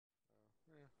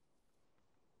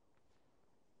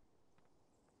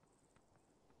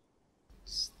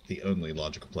the only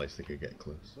logical place they could get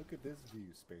close. Look at this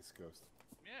view, Space Ghost.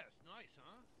 Yeah, it's nice,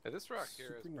 huh? Yeah, this rock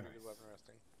here is Super pretty nice. good weapon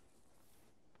resting.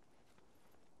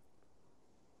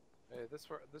 Hey,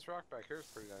 this rock back here is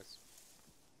pretty nice.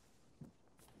 You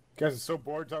guys are so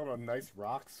bored talking about nice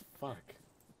rocks. Fuck.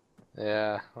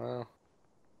 Yeah, well.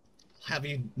 Have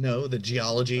you know that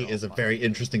geology is a very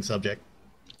interesting subject?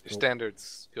 Your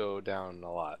standards go down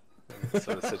a lot in this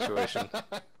sort of situation.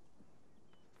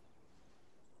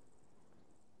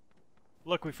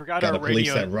 Look, we forgot Gotta our police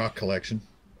radio. that rock collection.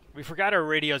 We forgot our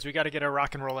radios. We got to get our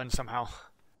rock and roll in somehow.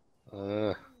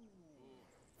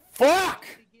 Fuck!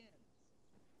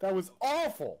 That was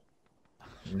awful.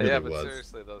 It really Yeah, but was.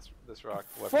 seriously, this rock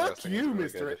weapon Fuck resting you, is really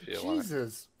good Mr. if you want it.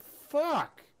 Jesus.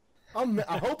 Fuck.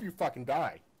 I hope you fucking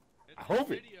die. I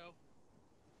hope it.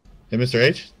 Hey, Mr.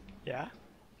 H? Yeah?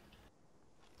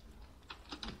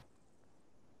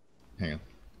 Hang on.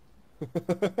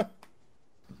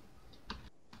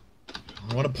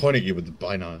 I want to point at you with the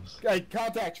binoculars. Hey,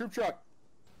 contact, troop truck.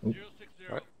 Oh.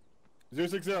 060.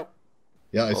 060.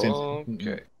 Yeah, I see.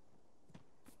 Okay.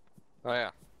 Oh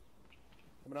yeah.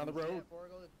 Coming on the road.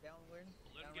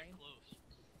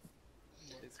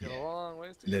 It's got a long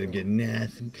ways to Let go. him get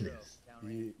nice and close.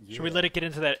 Yeah. Should we let it get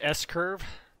into that S curve?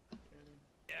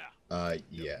 Yeah.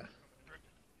 Yeah.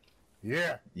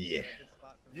 Yeah. Yeah.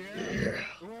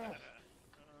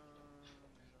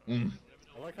 Mm.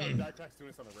 I like how ShackTac's doing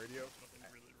this on the radio.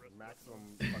 Maximum.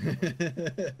 Fucking I'm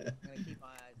gonna keep my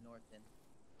eyes north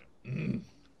then.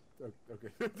 okay.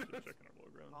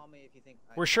 Call me if you think.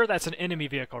 We're sure that's an enemy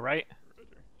vehicle, right?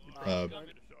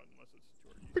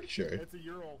 Pretty sure. It's a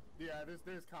Ural. Yeah,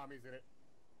 there's commies in it.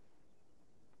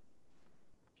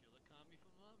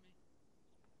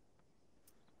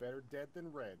 Better dead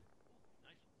than red.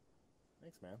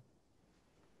 Thanks, man.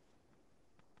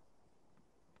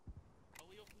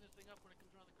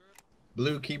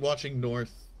 Blue, keep watching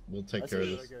north. We'll take care of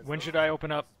this. When should I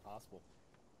open up? Possible.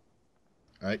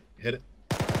 Alright, hit it.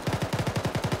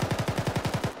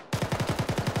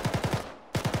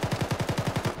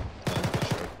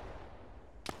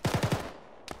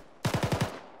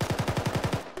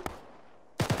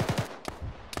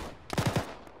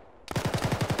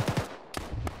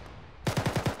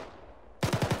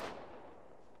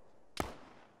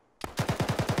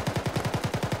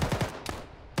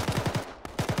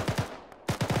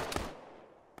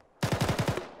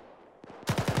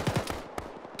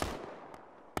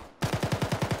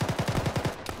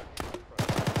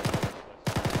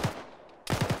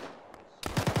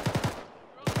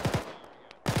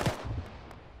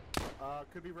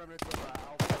 Could be remnants of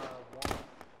Alpha 1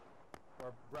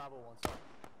 or Bravo 1, sorry.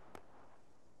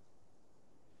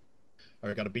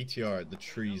 Alright, got a BTR at the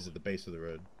trees at the base of the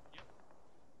road.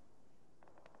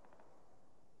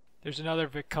 There's another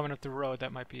Vic coming up the road.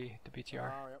 That might be the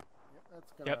BTR. Oh, yep.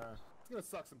 That's gonna, it's gonna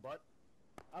suck some butt.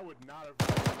 I would not have been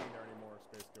there anymore,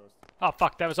 Space Ghost. Oh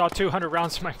fuck! That was all 200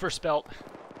 rounds in my first belt.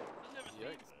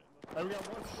 Hey, we got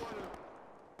one squad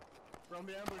from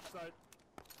the ambush site.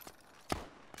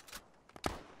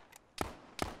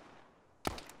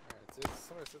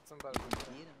 Somebody said something about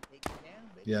it.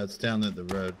 Yeah, it's down at the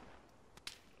road.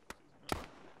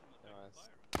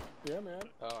 Yeah, man.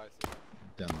 Oh, I see.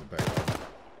 Down the barrel.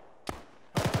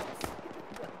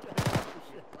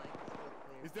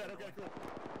 He's dead, okay, cool.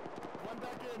 One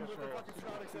back in with the fucking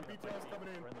Scenic and BTS coming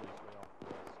in.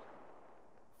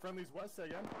 Friendly's west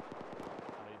again. I'm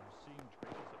seeing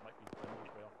traces that might be friendly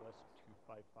way off west,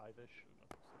 255-ish.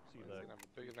 See the...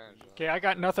 Big advantage. Okay, I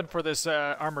got nothing for this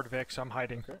armored Vic, so I'm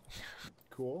hiding. Okay.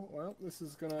 Cool. Well, this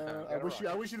is gonna. I wish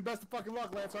you the best of fucking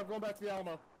luck, Lance. I'm going back to the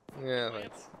Alamo. Yeah,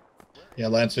 thanks. Yeah,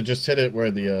 Lancer, just hit it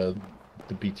where the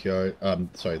BTR,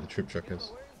 sorry, the troop truck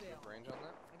is. Range on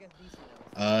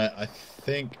that? I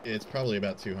think it's probably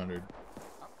about 200.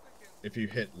 If you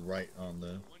hit right on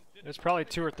the... It's probably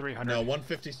 200 or 300. No,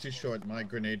 150 is too short. My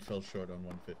grenade fell short on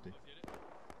 150.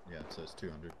 Yeah, it says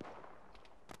 200.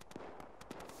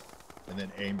 And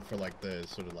then aim for like the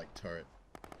sort of like turret.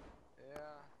 Yeah.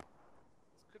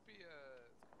 This could be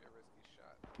a risky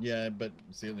shot. Yeah, but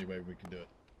it's the only way we can do it.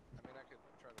 I mean, I could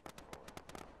try to bring it forward.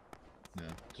 No,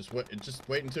 just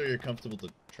wait until you're comfortable to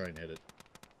try and hit it.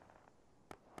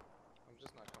 I'm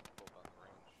just not comfortable about the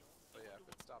range. But yeah, if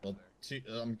it stops Well,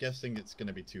 there. I'm guessing it's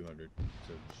gonna be 200,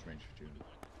 so just range for 200.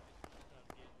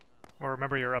 Well,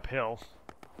 remember you're uphill.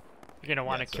 You're gonna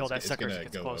want to so kill that it's sucker as gonna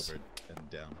it gets go close. over and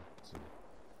down. So.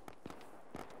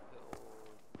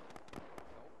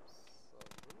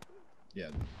 Yeah,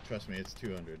 trust me, it's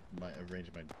 200. I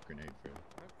ranged my grenade for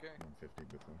 150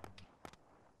 before.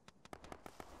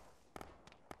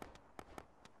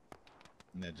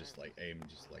 And then just like aim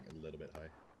just like a little bit high.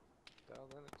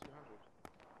 Dialed in at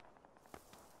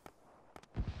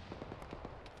 200.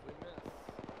 We missed.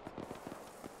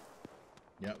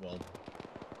 Yeah, well.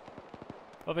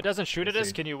 Well, if it doesn't shoot at Let's us,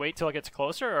 see. can you wait till it gets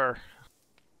closer, or?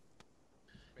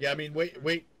 Yeah, I mean, wait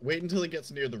until it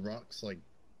gets near the rocks, like,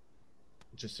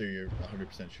 just so you're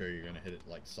 100% sure you're gonna hit it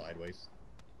like sideways.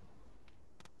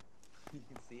 You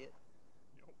can see it.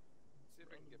 See if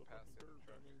I can get past the other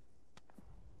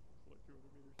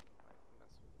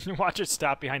truck. Watch it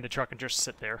stop behind the truck and just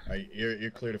sit there. Alright,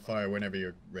 you're clear to fire whenever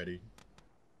you're ready.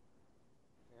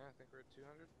 Yeah, I think we're at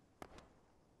 200.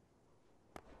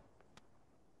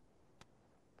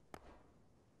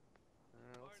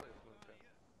 Looks like it's moving fast.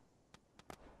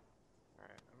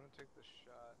 Alright, I'm gonna take this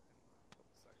shot in a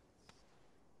couple seconds.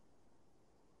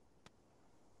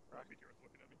 Rocket, you're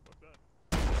looking at me. Fuck that.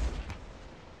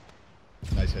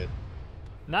 Nice hit.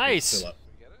 Nice. Still up. Did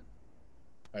we get it?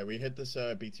 Alright, we hit this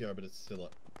BTR, but it's still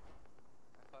up.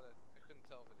 I couldn't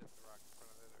tell if it hit the rock in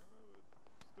front of it or...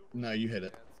 No, you hit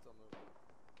it. Yeah, it's still moving.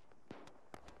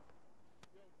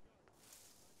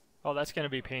 Oh, that's gonna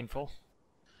be painful.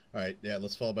 Alright, yeah,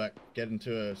 let's fall back. Get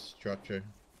into a structure.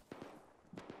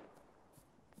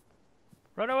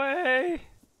 Run away!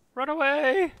 Run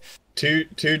away! Two,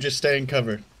 just stay in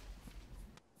cover.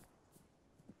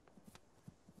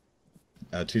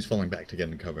 Two's falling back to get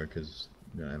in cover because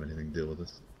we don't have anything to deal with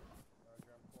this.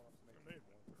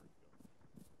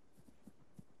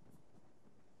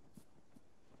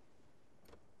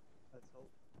 Let's hope.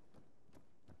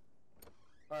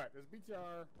 Alright, there's a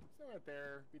BTR. Stay right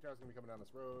there. BTR's gonna be coming down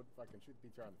this road. If I can shoot the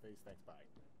BTR in the face, thanks, bye.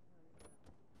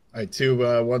 Alright, two,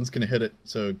 one's gonna hit it,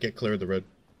 so get clear of the road.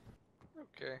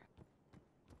 Okay.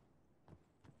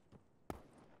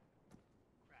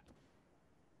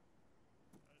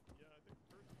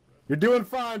 You're doing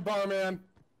fine, barman.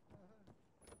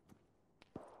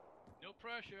 No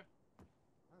pressure.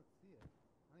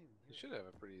 You should have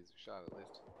a pretty easy shot at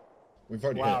least. We've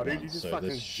already Wow, hit it dude, you once, just so fucking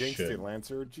this jinxed should... it,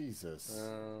 Lancer. Jesus.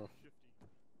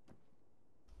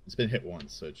 It's been hit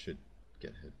once, so it should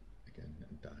get hit again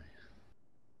and die.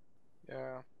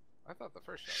 Yeah, I thought the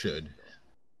first shot Should. was cool.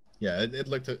 Yeah, it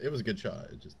looked... It was a good shot.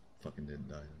 It just fucking didn't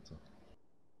die, that's all.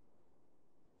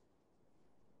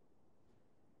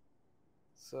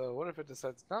 So what if it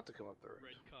decides not to come up the road?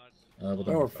 Red card. Well,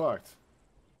 then Oh, we're we're fucked.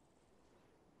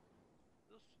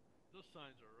 Those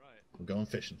signs are right. We're going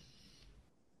fishing.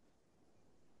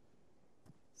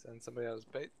 Send somebody out as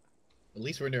bait? At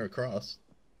least we're near a cross.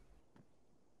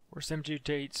 Where's MG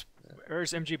Bates?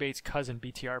 Where's MG Bates' cousin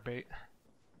BTR bait?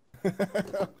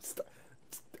 Stop.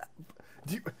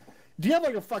 Do you have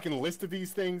like a fucking list of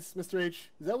these things, Mr. H?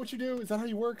 Is that what you do? Is that how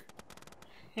you work?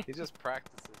 He just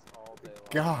practices all day long.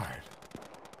 God.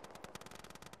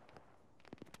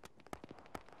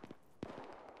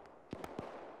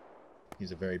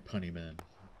 He's a very punny man.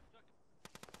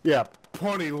 Yeah,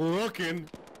 punny looking.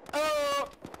 Oh!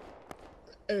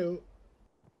 Ew.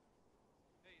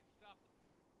 Hey, stop.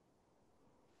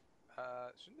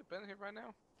 Shouldn't have been here by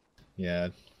now? Yeah,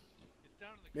 It's down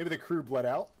in the Maybe the crew bled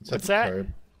out. it's What's at the that? curb.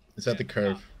 It's at the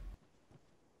curve.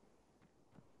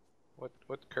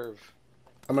 What curve?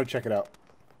 I'm gonna check it out.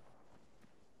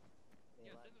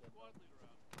 Yeah, send the squad leader out.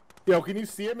 Yo, can you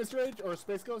see it, Mr. H? Or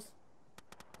Space Ghost?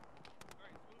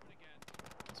 Alright, it's moving again.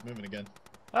 It's moving again.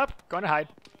 Up, going to hide.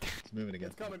 It's moving again.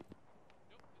 It's coming. Nope,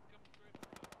 it's coming straight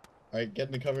for us. Alright, get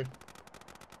in the cover.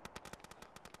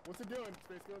 What's it doing,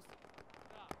 Space Ghost?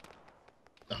 Stop.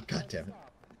 Oh, god damn it.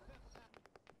 Stop.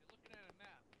 You're looking at a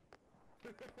map.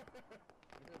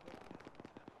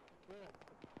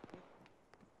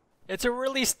 It's a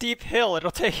really steep hill.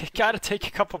 It'll take. Gotta take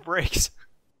a couple breaks.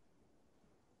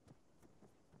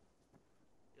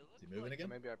 It looks Is he moving like again?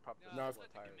 Maybe I popped No, No, it's it's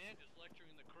like the tires. commander's lecturing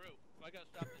the crew. I gotta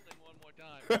stop this thing one more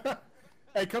time.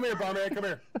 Hey, come here, barman. Come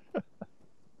here.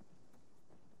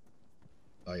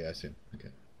 Oh yeah, I see him. Okay.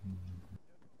 I'm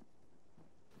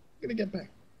gonna get back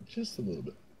just a little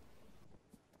bit.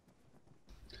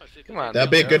 I see Come on.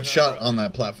 That'd be a Yeah, good no, shot no. on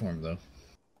that platform, though.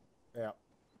 Yeah.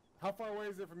 How far away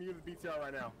is it from you to the BTR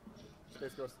right now?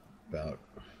 Space Ghost. About.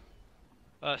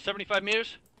 75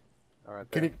 meters? Alright,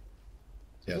 Can you?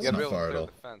 Yeah, You it's gotta be not able to far at clear all.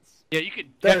 the fence. Yeah, you could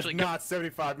That is actually not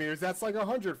 75 meters. That's like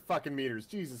 100 fucking meters.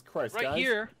 Jesus Christ, right guys.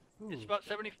 here. It's about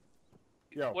 70.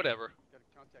 Yo. Whatever.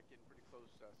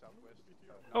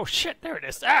 Oh shit! There it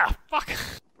is. Ah, fuck!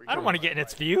 I don't want to get in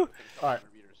its view. All right.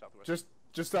 Just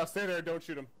stay there. Don't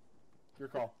shoot him. Your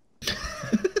call.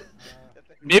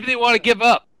 Maybe they want to give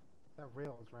up. That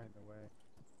rail is right in the way.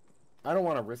 I don't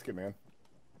want to risk it, man.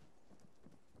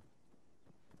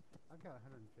 I've got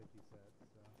 150 sets,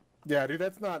 so. Yeah, dude,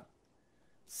 that's not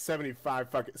 75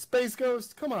 fucking Space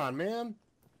Ghost. Come on, man.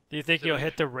 Do you think you'll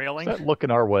hit the railing? Is that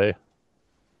looking our way?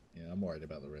 Yeah, I'm worried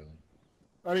about the railing.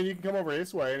 I mean, you can come over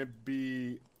this way and it'd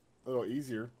be a little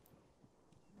easier.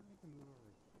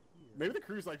 Maybe the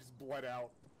crew's like just bled out,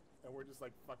 and we're just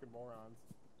like fucking morons.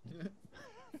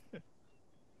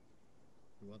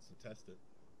 Who wants to test it?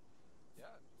 Yeah,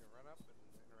 you can run up and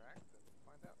interact and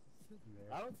find out.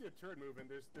 I don't see a turret moving.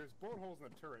 There's bullet holes in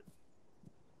the turret.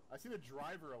 I see the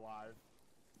driver alive.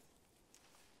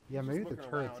 Yeah, Just maybe the looking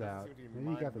turret's around, out. doesn't seem to be Maybe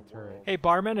you got minding the the world. turret. Hey,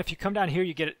 barman, if you come down here,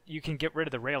 you can get rid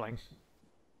of the railing.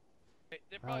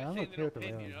 They're probably I'm saying okay they with don't the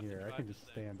pay me railing enough to here. I drive can this just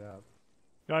thing. stand up.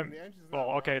 No, And the engine's not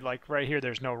well, okay, running. like right here,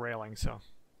 there's no railing, so.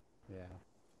 Yeah.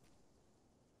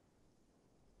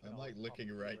 I'm like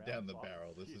looking right down the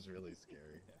barrel. This is really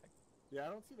scary. Yeah, I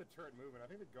don't see the turret moving. I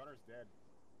think the gunner's dead.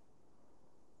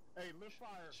 Hey, lift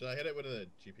fire. Should I hit it with a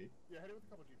GP? Yeah, hit it with a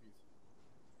couple GPs.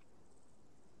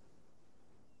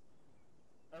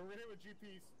 We're gonna hit it with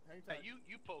GPs. Hang tight. Hey,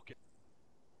 you poke it.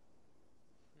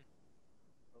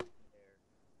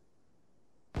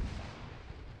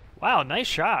 Wow, nice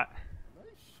shot.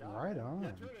 Nice shot. Right Yeah, on.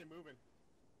 turret ain't moving.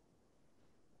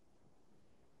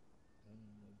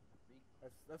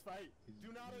 That's fine.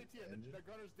 Do not AT it. The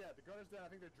gunner's dead. The gunner's dead. I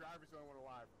think the driver's the only one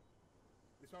alive.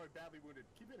 He's probably badly wounded.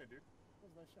 Keep in it, dude.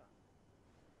 That was a nice shot.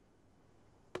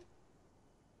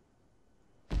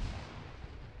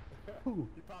 Ooh.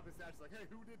 He popped his ass like, hey,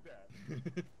 who did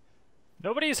that?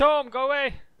 Nobody's home. Go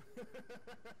away. Too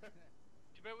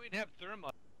bad we didn't have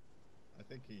thermite. I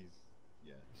think he's.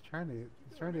 Yeah. He's trying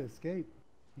to escape.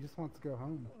 He just wants to go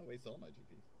home. I don't want to waste all my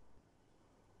GPs.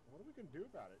 What are we gonna do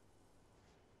about it?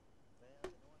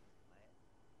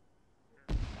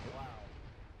 Wow.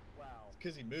 Wow. It's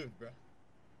because he moved, bro.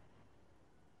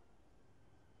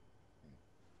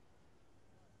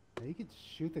 Yeah, you could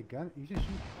shoot the gun. You should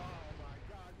shoot. Oh my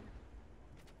god.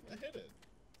 I hit it.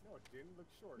 No, it didn't. Look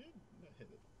short. I hit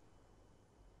it.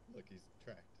 Look, he's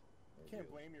tracked. Or Can't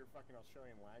wheeled. blame your fucking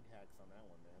Australian lag hacks on that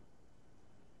one, man.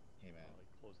 Hey, man.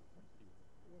 Close the front seat.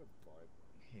 What a bud.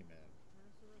 Hey, man.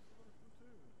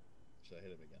 Should I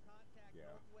hit him again? Contact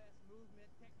Yeah. northwest movement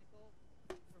technical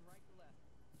from right to left.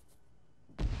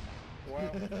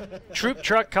 Well, Troop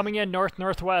truck coming in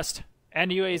northwest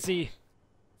and UAZ.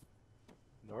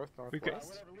 North, We could-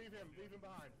 northwest. whatever. Leave him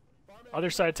behind. Barman, Other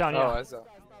side of town, Oh, yeah. I saw. this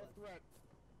guy's not a threat.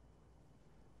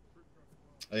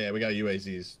 Oh, yeah, we got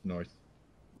UAZs north.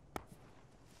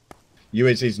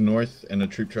 UAZs north and a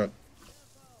troop truck.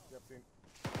 Yep, seen.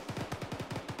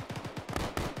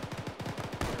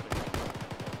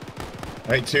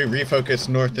 Alright, 2, refocus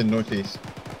north and northeast.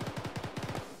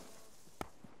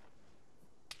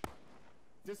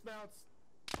 Dismounts.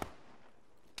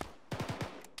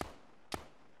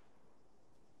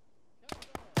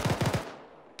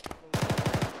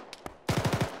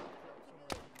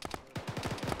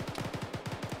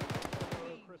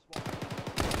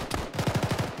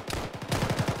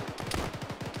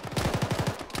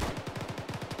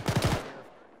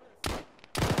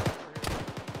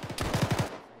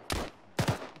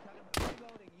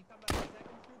 Reloading. You talking about the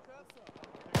second troop truck?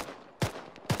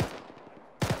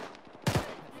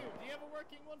 Do you have a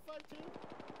working 152?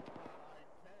 I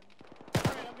can.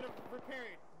 Alright, I'm gonna repair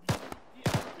it.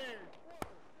 Yeah, repaired.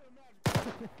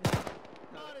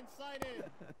 Not inside in.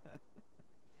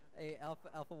 Hey,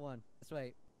 Alpha 1. This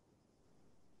way.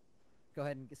 Go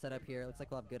ahead and get set up here. Looks like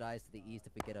we'll have good eyes to the east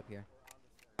if we get up here.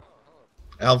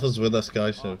 Alpha's with us,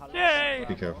 guys, so Yay!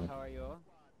 be careful. How are you all?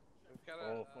 We've got a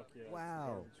Oh, fuck yeah. Wow.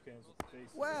 Garbage cans with the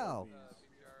faces Wow. of these.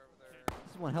 PBR over there.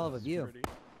 This is one hell of a view. Security.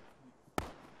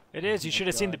 It is. You should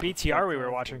have seen the BTR we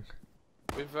were watching.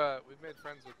 We've made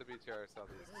friends with the BTR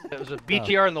southeast. It was a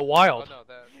BTR in the wild. Oh no,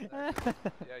 that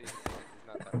yeah, he's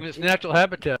not that. In its natural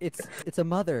habitat. It's a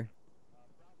mother.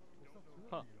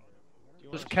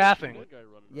 It was calving. That guy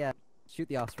running Yeah. Shoot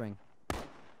the offspring.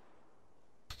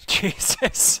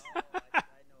 Jesus.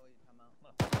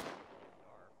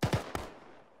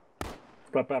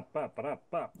 Bop, bop, bop, bop,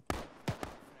 bop.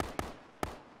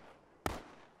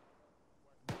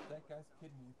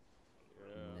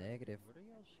 Negative.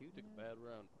 Took a bad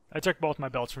round. I took both my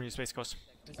belts from you, Space Coast.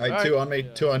 Alright, 2 on me,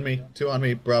 2 on me, 2 on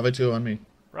me, Bravo 2 on me.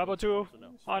 Bravo 2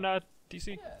 on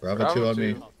DC. Bravo 2 on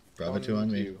me. Bravo 2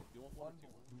 on me.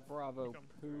 Bravo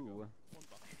poo.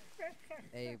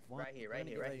 Hey, Right here, right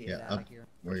here, right Yeah, up.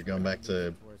 We're going back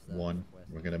to 1.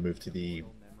 We're gonna move to the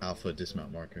Alpha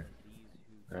dismount marker.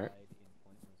 Alright.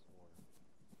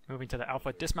 Moving to the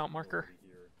Alpha dismount marker.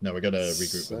 No, we gotta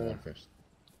regroup with 1 first.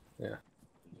 Yeah.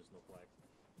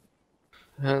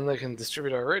 And they can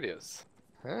distribute our radios.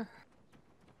 Huh?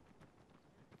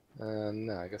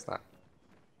 No, I guess not.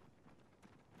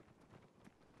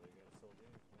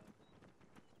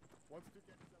 Once you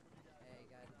get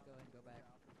ahead and go back.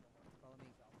 Follow me.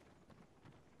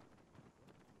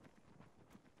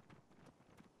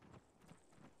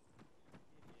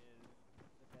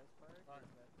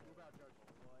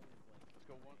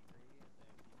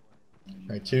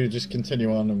 Alright, 2, just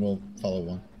continue on and we'll follow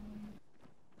 1.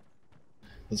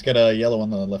 Let's get a yellow on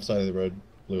the left side of the road,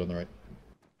 blue on the right.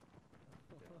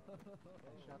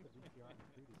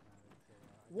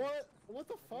 What? What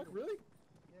the fuck? Really?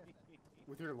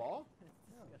 With your law?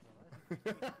 I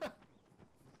like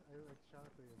shot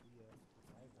up the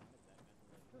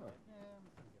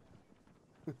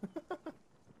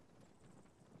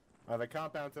The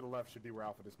compound to the left should be where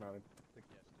Alpha dismounted.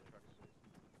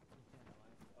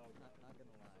 Not gonna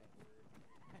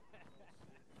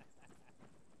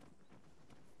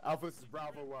lie. Alpha, this is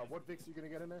Bravo. What Vicks are you gonna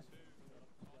get in there?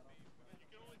 You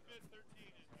can only fit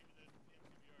 13 into the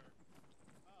MTBR.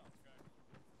 Oh, okay.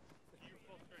 You're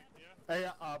full strength, yeah?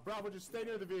 Hey, Bravo, just stay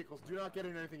near the vehicles. Do not get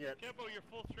in anything yet. Kempo, you're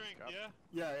full strength, yeah?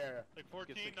 Yeah. Like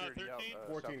 14, not 13?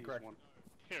 14, correct.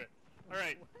 Hit it.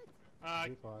 Alright.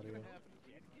 Deep audio.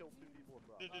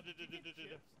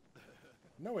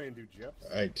 No way to do jips.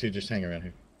 Alright, 2, just hang around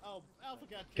here. Oh, Alpha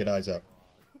got Get eyes up.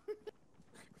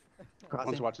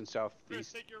 One's watching Chris,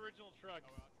 southeast. take your original truck.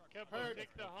 Kempo, take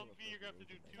the Humvee. You're going to have to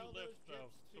do 2 lifts, though.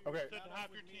 Okay. Send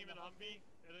half your team in Humvee,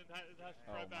 and then it has to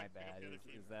Oh, drive my back to pick up bad. the other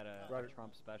team. Is that a Right.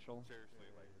 Trump special? Seriously,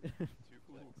 like 2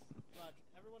 flicks. Saul,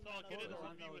 get in the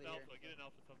Humvee with Alpha. Get in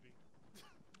Alpha's Humvee.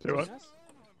 Do what?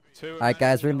 Alright,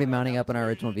 guys, we're gonna be mounting up in our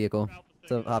original vehicle.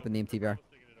 So hop in the MTBR.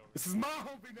 This is my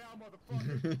homie now,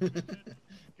 motherfucker.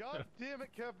 God damn it,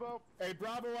 Kevbo. Hey,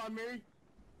 Bravo on me.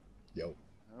 Yo.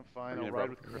 I'm fine. I'll ride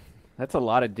with Chris. That's a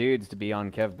lot of dudes to be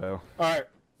on Kevbo. Alright,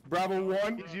 Bravo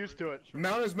 1. He's used to it.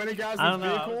 Mount as many guys in the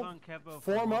vehicle.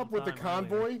 Form up with the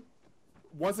convoy.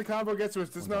 Once the convoy gets to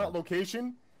its dismount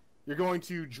location, you're going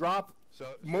to drop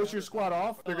most of your squad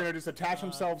off. They're going to just attach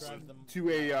themselves to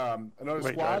a another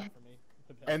squad.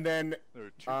 And then,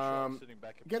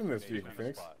 get in this vehicle,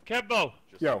 Phoenix. Kempo,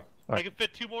 Yo. I can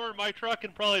fit 2 more in my truck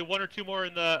and probably 1 or 2 more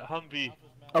in the Humvee.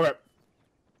 Okay.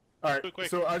 Alright, Quick.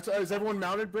 so is everyone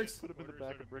mounted, Bricks? Put him in the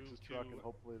back of Bricks' truck and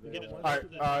hopefully they...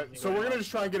 Alright, so we're gonna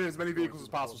just try and get in as many vehicles as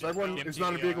possible. So everyone who's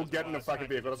not in a vehicle, get in a fucking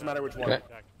vehicle. Doesn't matter which one.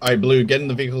 Alright, blue, get in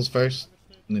the vehicles first,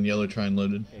 and then yellow, try and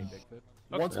load it.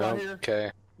 One spot here.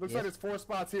 Okay. Looks like it's 4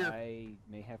 spots here. I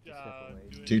may have to step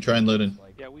away. 2, try and load in.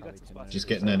 Yeah, we got some spots. Just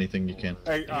get in anything you can.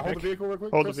 Hey, hold the vehicle real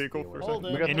quick. Hold the Chris. vehicle for a Hold second.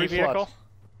 it. We got Any 3 vehicle? slots.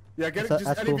 Yeah, get it. That's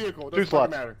Just any cool. vehicle. It 2 doesn't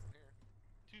slots. matter.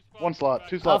 1 slot.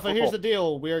 2 slots. Alpha, here's the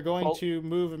deal. We are going to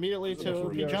move immediately to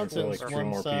OP Yeah, Johnson's like 2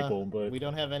 more once people, but we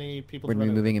don't have any people We're to gonna be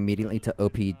run it. moving immediately to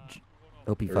OP fucking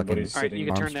everybody's Alright, sitting you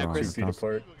can turn that, Chris. 2 feet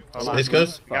apart. This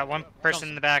goes? Got one person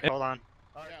in the back. Hold on.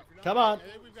 Come on.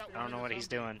 I don't know what he's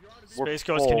doing. Space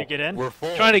Ghost, can you get in? We're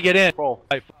full. Trying to get in. Full.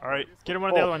 Alright, get in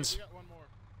one of the other ones.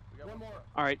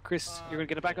 Alright, Chris, you're gonna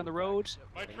get it back on the road.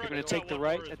 You're gonna take the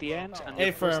right at the end and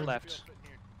Hey, the first firm. left.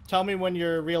 Tell me when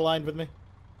you're realigned with me.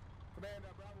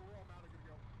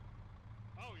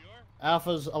 Oh, you are?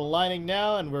 Alpha's aligning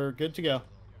now, and we're good to go.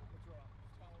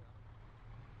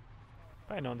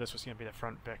 If I had known this was going to be the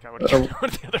front pick, I would have known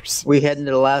the others. We heading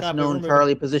to the last Copy, known we're moving.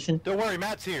 Charlie position. Don't worry,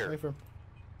 Matt's Wait here. for him.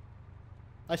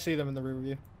 I see them in the rear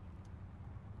view.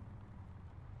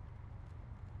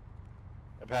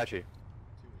 Apache,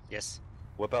 Yes.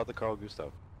 whip out the Carl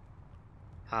Gustav.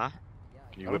 Huh?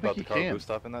 Can you I don't whip think out the he Carl can.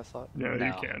 Gustav in that slot? Yeah, No.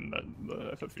 you can.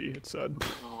 The FFE, it said.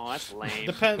 Oh, that's lame.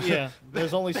 Depend. Yeah,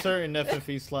 there's only certain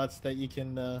FFE slots that you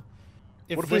can.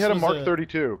 If What if we this had a was Mark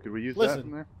 32? Could we use that in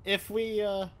Listen, there? if we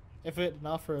if it an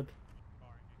off-road.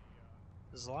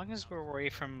 As long as we're away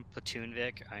from Platoon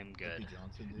Vic, I'm good.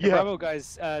 Yeah. Bravo,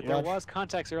 guys. There Roger. was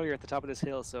contacts earlier at the top of this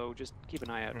hill, so just keep an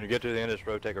eye out. When you get to the end of this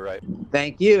road, take a right.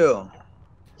 Thank you.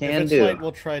 If Can it's do. light,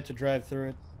 we'll try to drive through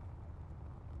it.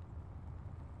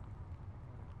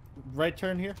 Right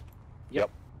turn here. Yep.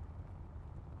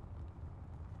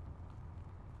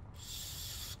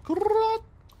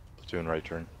 Platoon right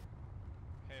turn.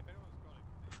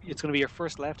 It's gonna be your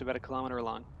first left, about 1 kilometer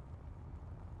long.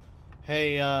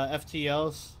 Hey,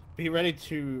 FTLs, be ready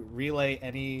to relay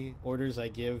any orders I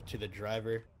give to the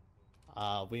driver.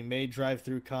 We may drive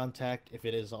through contact if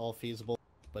it is all feasible,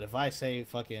 but if I say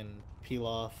fucking peel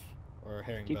off or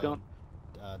herringbone,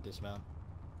 dismount.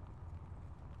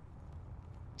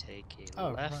 Take a Oh,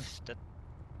 left at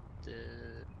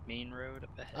the main road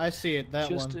up ahead. I see it, that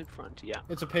Just one. in front, yeah.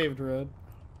 It's a paved road.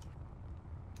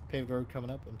 Paved road coming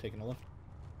up, I'm taking a left.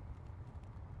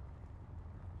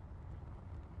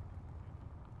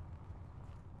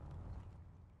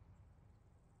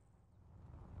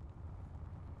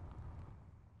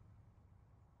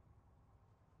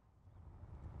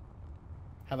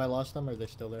 Have I lost them, or are they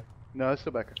still there? No, it's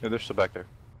still back there. Yeah, they're still back there.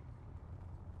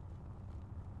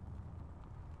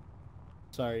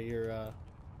 Sorry,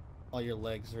 all your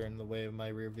legs are in the way of my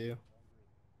rear view.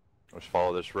 Let's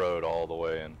follow this road all the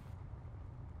way in.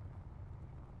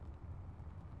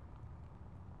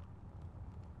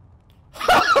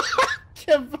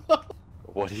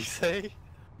 What'd he say?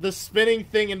 The spinning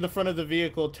thing in the front of the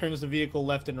vehicle turns the vehicle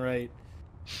left and right.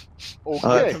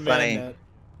 Okay. That's funny.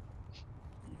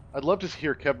 I'd love to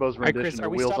hear Kebbo's Alright, rendition Chris, of are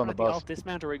we Wheels stopping on the at the Bus. alt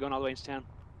dismount or are we going all the way into town?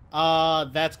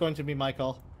 That's going to be my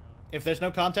call. If there's no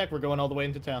contact, we're going all the way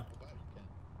into town.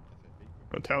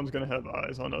 The town's gonna have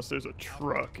eyes on us. There's a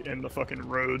truck in the fucking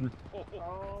road.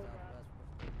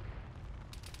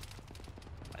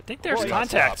 I think there's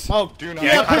contacts. Oh, do not.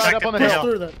 Yeah, push, up on the push hill.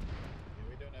 through that.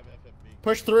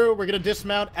 Push through. We're gonna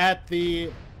dismount at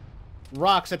the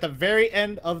rocks at the very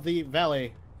end of the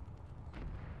valley.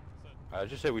 I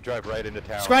just say we drive right into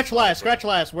town. Scratch last. Scratch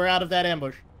last. We're out of that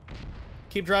ambush.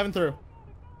 Keep driving through.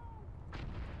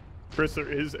 Chris,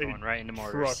 there is a right into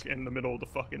mortars. truck in the middle of the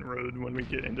fucking road when we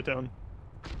get into town.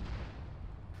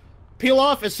 Peel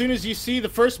off as soon as you see the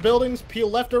first buildings. Peel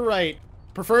left or right.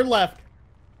 Preferred left.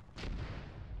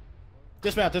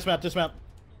 Dismount, dismount, dismount.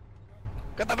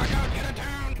 Get the fuck out, get in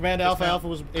town! Command Alpha Alpha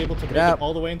was able to make out. it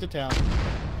all the way into town.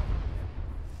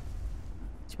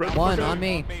 Spread One on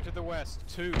me. Me to the west.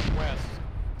 2 west.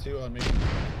 2 on me.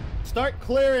 Start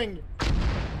clearing.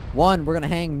 One, we're gonna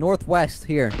hang northwest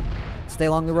here. Stay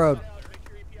along the road.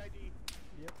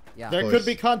 Yeah. There could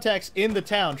be contacts in the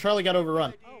town. Charlie got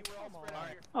overrun.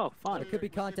 Oh, fun. There could be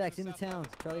contacts in the town.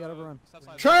 Charlie got overrun.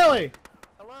 Charlie!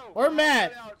 Or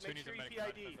Matt!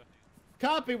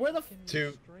 Copy, where the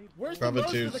 2. Where's the Bravo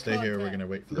most 2, of the stay here. contact? We're gonna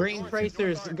wait for Green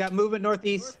tracers got movement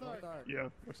northeast. Yeah,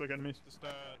 looks like enemies.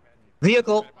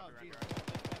 Vehicle.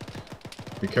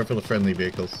 Be careful of friendly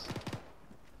vehicles. It's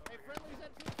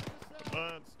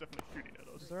definitely shooting at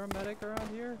us. Is there a medic around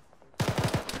here?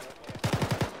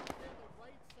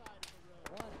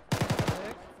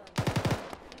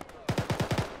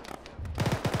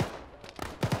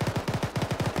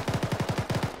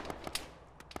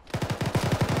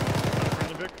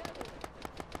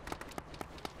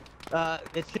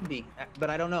 It should be, but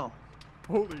I don't know.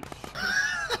 Holy shit.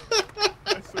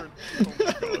 I swear, oh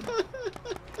my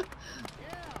god.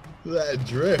 That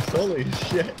drift, holy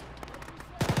shit.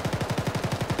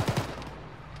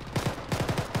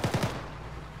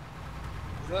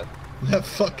 That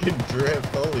fucking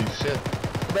drift, holy shit.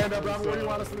 Commander Bravo, where do you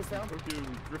want us in this town?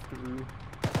 Fucking drifter.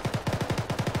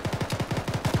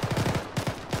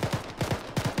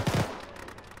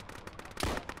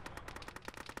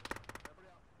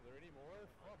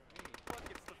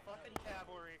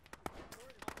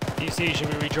 DC,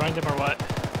 should we rejoin them or what?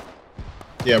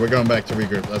 Yeah, we're going back to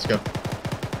regroup. Let's go.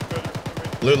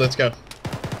 Blue, let's go.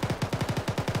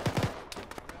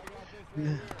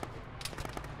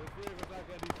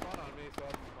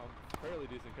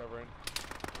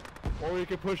 Or we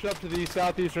could push up to these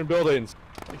southeastern buildings.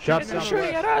 Shots down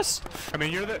shooting at us. I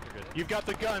mean, you've got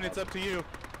the gun. It's up to you.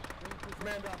 I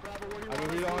mean,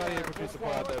 we don't have any infantry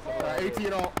support out there.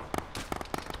 18 all.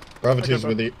 Bravo 2's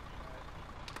with you.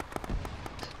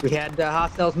 We had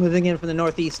hostiles moving in from the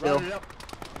northeast still.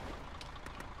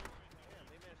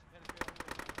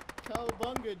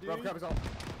 Cowabunga, dude. Bravo, copy's all.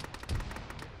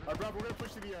 Bravo, we're gonna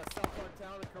push to the south part of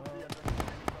town and cover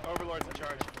the Overlord's in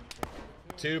charge.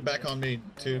 2, back on me.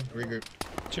 2, regroup.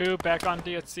 2, back on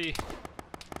DSC.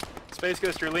 Space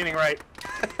Ghost, you're leaning right.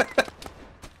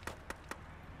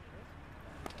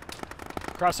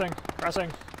 Crossing,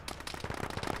 crossing.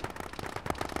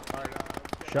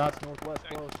 Shots northwest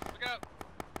close.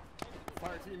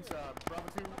 Fire teams, Bravo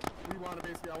 2, we want to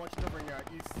basically, I want you covering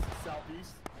east,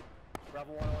 southeast.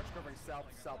 Bravo 1, I want you covering south,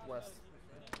 southwest.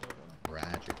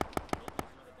 Roger.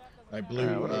 Alright,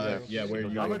 Blue, yeah, where are you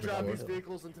I'm going gonna drive before? these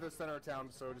vehicles into the center of town,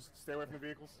 so just stay away from the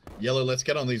vehicles. Yellow, let's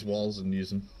get on these walls and use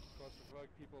them.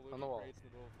 On the wall.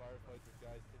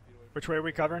 Which way are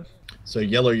we covering? So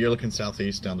Yellow, you're looking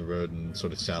southeast down the road and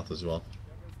sort of south as well.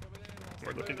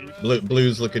 We're looking east.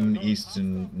 Blue's looking east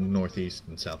and northeast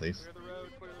and southeast.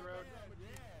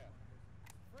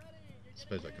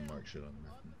 Suppose I can mark shit on the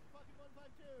map.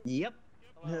 Yep.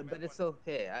 But it's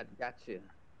okay. I got you.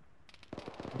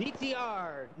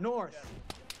 BTR north.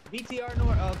 BTR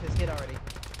north. Oh, it's hit already.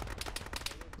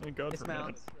 Thank God for that.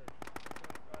 Dismounts.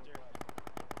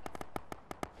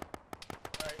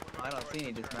 I don't see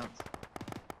any dismounts.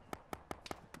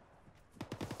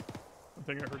 I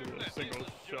think I heard a single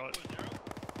shot.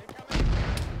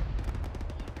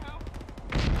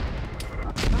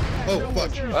 Oh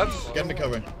fuck! Get into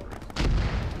cover.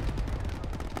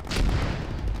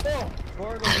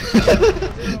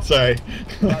 Sorry.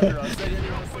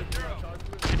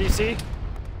 DC?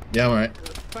 Yeah, I'm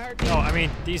alright. No, I mean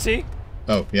DC.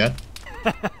 Oh, yeah?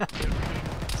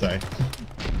 Sorry.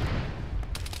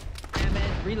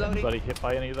 Reloading. Anybody hit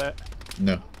by any of that?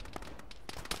 No.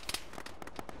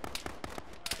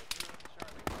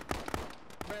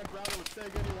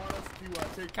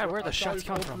 God, where are the shots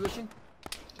coming from?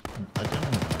 I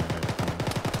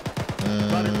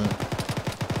don't know.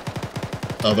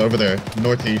 Oh, they're over there,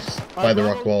 northeast, by the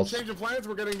rock walls. Change of plans.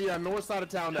 We're getting the north side of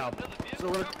town now. So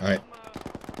we're gonna... All right.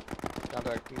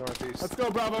 Contact northeast. Let's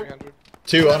go, Bravo. 300.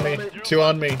 2 on me. 2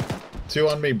 on me. 2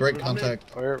 on me. Break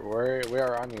contact.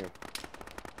 Where on you?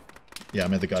 Yeah,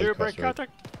 I'm at the guy's Two cross break road.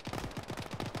 contact.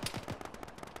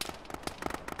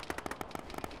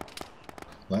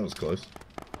 That was close.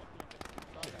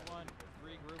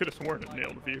 Could have sworn it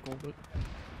nailed the vehicle, but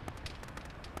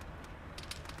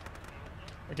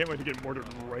I can't wait to get mortared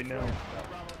right now.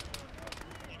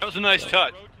 That was a nice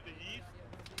touch.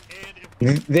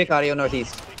 Vic audio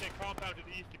northeast.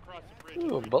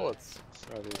 Ooh, bullets.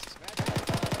 Northeast.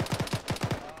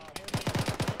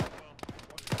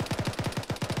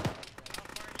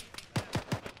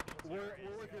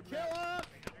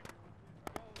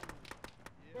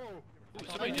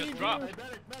 Somebody just dropped.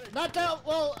 Not that.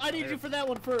 Well, I need you for that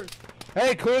one first.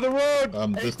 Hey, clear the road!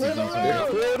 This clear is the not road!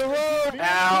 Clear the road!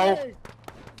 Ow!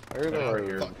 Clear the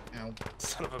road. Fuck. Ow.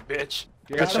 Son of a bitch.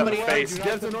 Yeah, Got somebody shot in the face.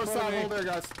 Get to the north side. Hold there,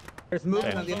 guys. There's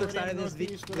movement on the other side of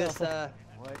this.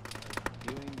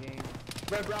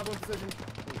 Red Bravo in position.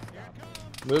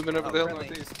 Movement over the hill friendly.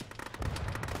 northeast.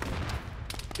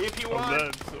 I'm BP1.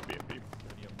 dead, so BMP.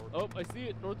 Oh, I see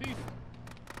it. Northeast.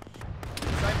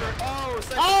 Sniper. Oh,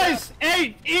 sniper. Eyes!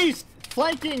 Hey, east!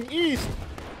 Flanking east!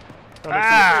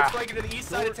 Ah! It's flanking to the east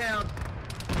side of town.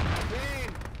 Green.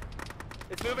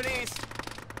 It's moving east.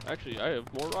 Actually, I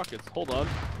have more rockets. Hold on.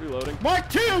 Reloading. Mark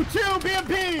 2! 2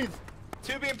 BMPs!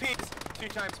 2 BMPs. 2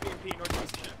 times BMP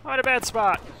northeast. What a bad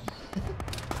spot.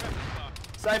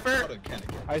 Cypher.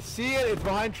 I see it. It's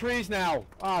behind trees now.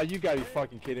 Ah, you gotta be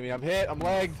fucking kidding me. I'm hit. I'm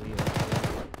lagged.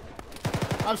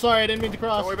 I'm sorry, I didn't mean to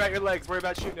cross. Don't worry about your legs. Worry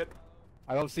about shooting it.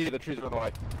 I don't see it. The trees are on the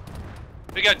way.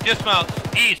 We got dismounts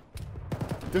east.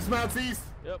 Dismounts east.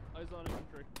 Yep, eyes on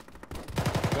infantry.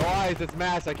 No eyes. It's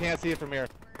mass. I can't see it from here.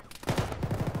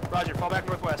 Roger. Fall back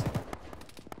northwest.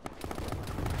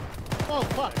 Oh,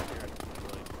 fuck.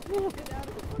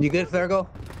 You good, Fergal?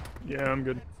 Yeah, I'm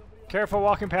good. Careful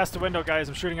walking past the window, guys.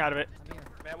 I'm shooting out of it.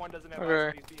 Man 1 doesn't have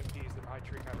Okay. eyes for these BMPs. They're high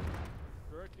tree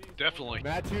cover. Definitely.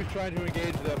 Matt 2's trying to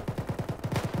engage them.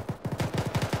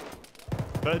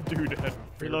 That dude had a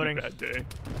very Reloading. bad day.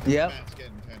 Yep. Matt's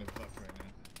getting kind of fucked right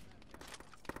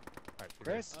now.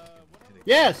 Chris?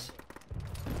 Yes!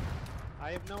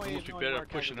 I have no Almost be better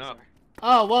pushing up.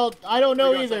 Oh, well, I don't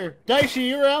know either. Daishi,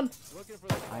 you around?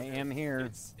 I am here.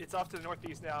 It's off to the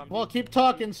northeast now. Well, keep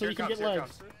talking so Here you can comes, get here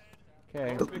legs.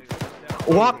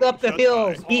 Okay. Walk up the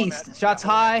hill, Hold on, east. Matt. Shots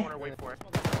high. Corner, wait for it.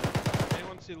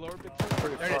 Anyone see lower bit?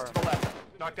 There it is, to the left.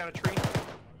 Knock down a tree.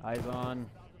 Eyes on.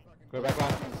 Go back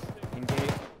on.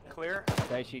 Engage. Clear.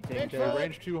 Daishi taking Okay,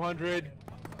 range 200.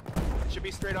 Should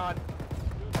be straight on.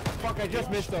 Fuck, I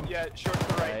just missed him. Yeah, short to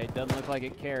the right. It doesn't look like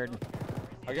it cared.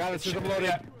 I got it. System loaded.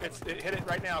 Yeah, hit it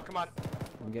right now. Come on.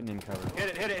 I'm getting in cover. Hit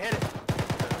it. Get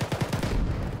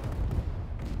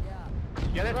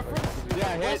it?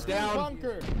 Yeah, hit Western down.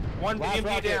 bunker. 1 Last BMP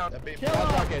rocket. down. Kill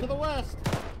off to the west.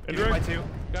 By 2.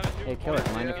 Hey, Killer,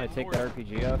 mind if I take that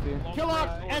RPG off you? Kill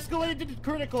off. Escalated to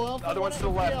critical. Alpha The other one's to the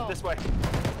one left. FPL. This way.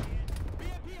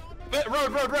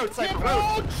 Road. Cypher,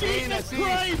 Oh, road. Jesus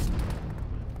Christ!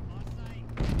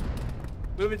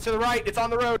 Moving to the right. It's on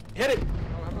the road. Hit it.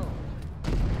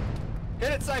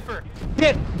 Hit it, Cypher.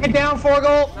 Get down,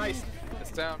 Forgal. Nice.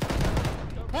 It's down.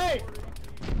 Hey!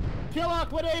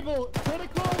 Killock, what able?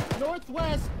 Critical,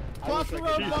 northwest, cross the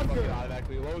road bunker.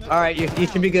 Alright, you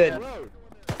should be good.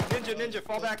 Ninja,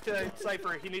 fall back to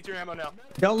Cypher. He needs your ammo now.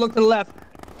 Don't look to the left.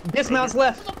 Dismounts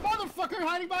left. There's a motherfucker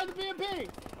hiding behind the BMP!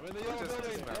 I'm in the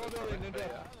yellow building,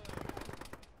 Ninja.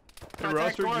 Hey,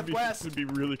 roster, you'd be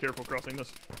really careful crossing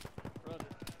this.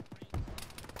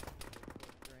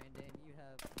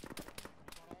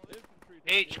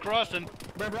 H crossing.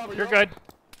 You're good.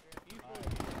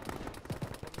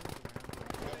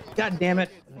 God damn it.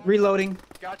 Reloading.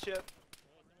 Gotcha.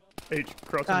 H,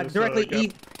 crossing this, Directly gap.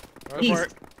 east. Roger.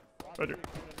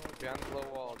 Behind the low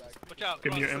wall. Watch out.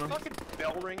 Give me your ammo. Fucking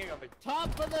bell ringing on the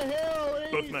Top of the hill,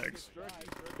 Both east! mags.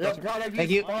 Yep, Thank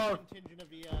you. Contingent of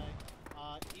the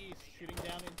east, shooting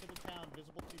down into the town,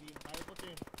 visible to the entire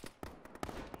platoon.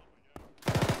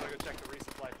 I'm gonna go check the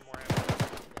resupply for more ammo.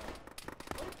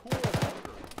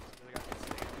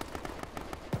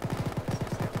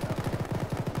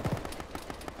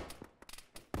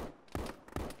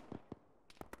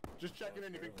 checking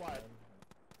in. You've been quiet.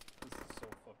 This is so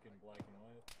fucking black and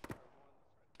white.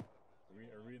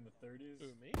 Are we in the 30s? Who,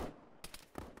 me?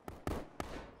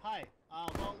 Hi.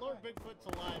 Well, Lord Bigfoot's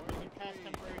alive, but he passed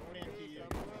temporary command to you.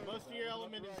 Most of your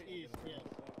element is east, yes.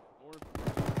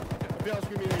 Everybody else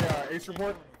give me the ace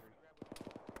report.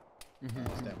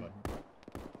 Stand by.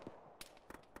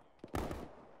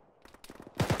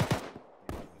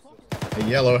 Hey,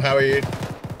 Yellow, how are you?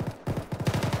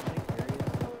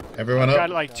 Everyone I've up?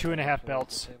 got like 2.5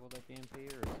 belts. I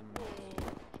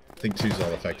think 2's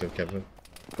all effective, Kevin.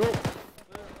 Cool.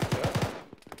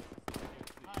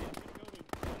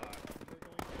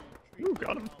 Ooh,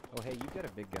 got him. Oh, hey, you've got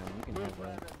a big gun. You can have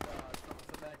that.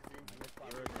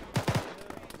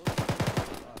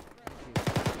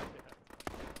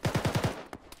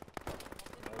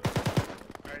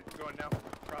 Alright, going now.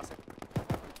 Crossing.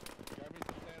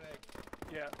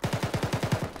 Yeah.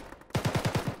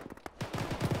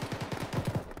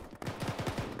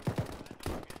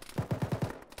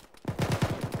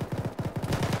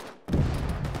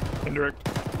 Indirect.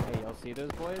 Hey, y'all see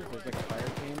those boys? There's like a fire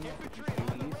team due east.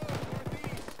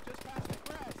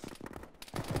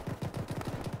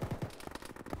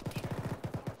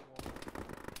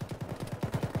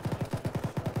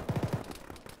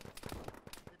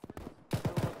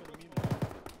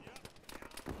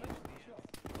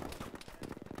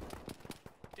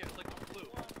 Yeah, it's like a flu.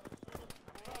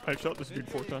 I shot this dude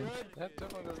 4 times. That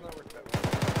definitely does not work that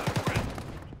way.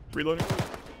 Reloading.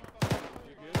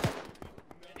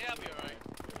 Yeah, I'll be alright.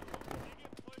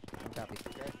 Copy.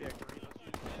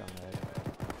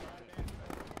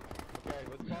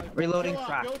 Reloading Go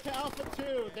track. Go to Alpha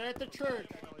 2. They're at the church.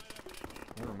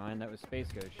 Never mind, that was Space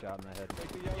Ghost shot in the head.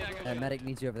 That medic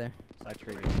needs you over there. Side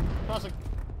trigger. Crossing.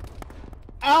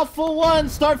 Alpha 1,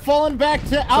 start falling back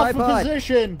to Alpha Tripod.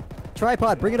 position.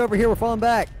 Tripod, bring it over here. We're falling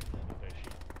back.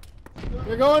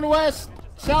 You're going west,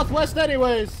 southwest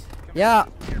anyways. Yeah.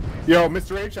 Yo,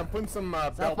 Mr. H, I'm putting some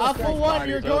belts. Alpha 1,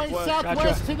 you're going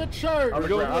southwest to the church. I'm You're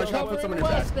going covering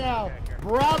west now.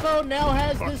 Bravo now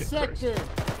has this sector.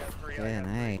 Yeah,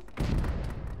 nice.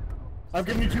 I'm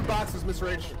giving you 2 boxes, Mr.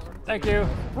 H. Thank you.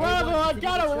 Bravo, I've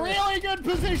got a really good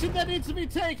position that needs to be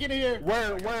taken here.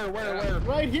 Where?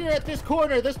 Right here at this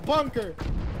corner, this bunker.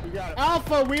 You got it.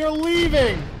 Alpha, we are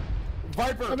leaving.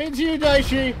 Viper. That means you,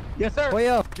 Daishi. Yes, sir. Way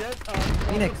up.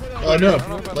 Phoenix. Oh no,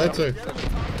 Lancer.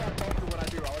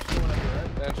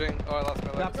 Edging. Oh, I lost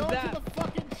my leg. Go to the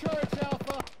fucking church,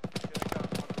 Alpha.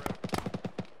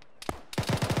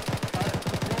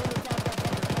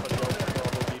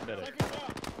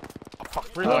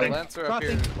 Reloading. Lancer up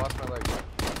here. Lost my leg.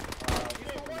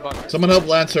 Bunker. Someone help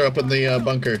Lancer up in the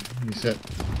bunker. He's hit.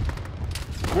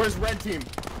 Where's red team?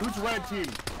 Who's red team?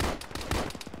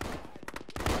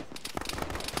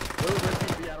 Where would red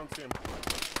team be? I don't see him.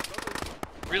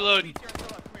 Reload.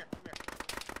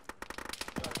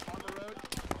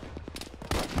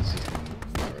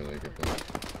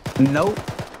 Nope.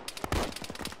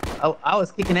 Oh, I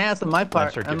was kicking ass on my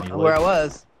part where I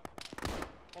was.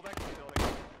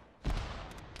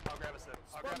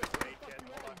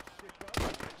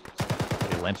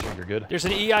 Hey, Lancer, you're good. There's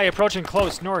an EI approaching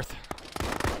close, north.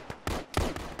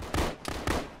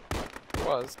 It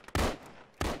was.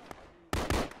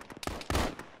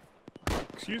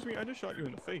 Excuse me, I just shot you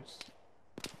in the face.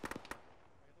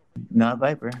 Not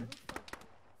Viper.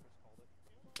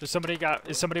 Is somebody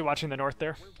watching the north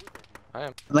there? I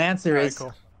am. Lancer is.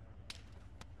 Cool.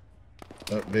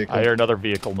 Vehicle. I hear another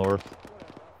vehicle north.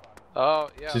 Oh,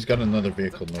 yeah. She's got another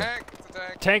vehicle north. Tank. It's a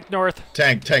tank. Tank north.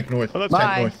 Tank north. Oh, that's tank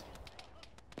Bye. north.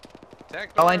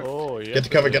 Tank Oh, north. Oh, yeah. Get to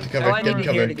cover, get to cover, All I get need to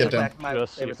to hear cover, to get go down. back to my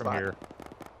Just see favorite it from spot. here.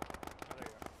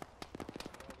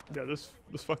 Yeah, this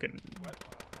fucking.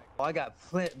 Oh, I got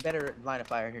better line of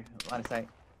fire here. Line of sight.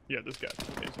 Yeah, this guy's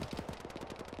amazing.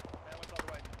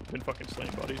 Been fucking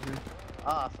slaying bodies here.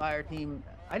 Ah, fire team.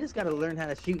 I just gotta learn how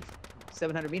to shoot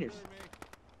 700 meters.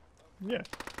 Yeah.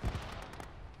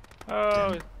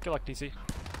 Oh, good luck, DC.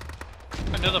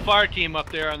 Another fire team up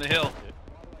there on the hill.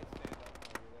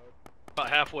 About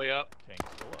halfway up.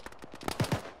 Tank's still up.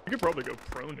 I could probably go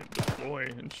prone and deploy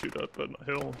and shoot up on the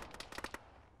hill.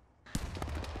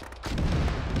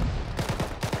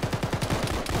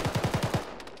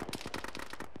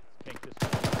 Tank this.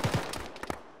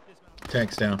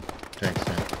 Tank's down. Tank's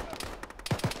down.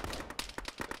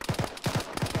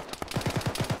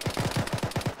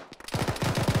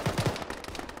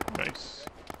 Nice.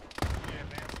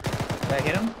 Did I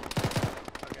hit him?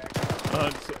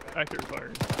 It's accurate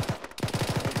fire.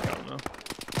 I don't know.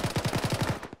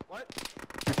 What?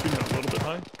 You're shooting a little bit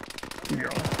high.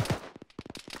 You're on.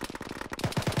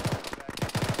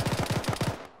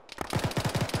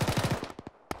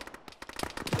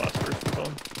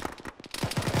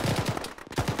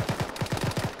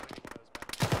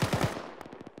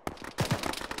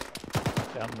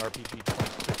 Down an RPG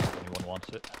 26 if anyone wants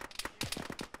it.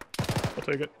 I'll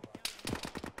take it.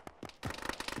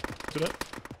 Is it?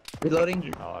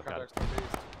 Reloading. Oh, I've got it.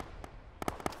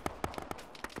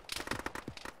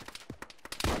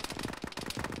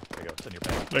 There you go, it's in your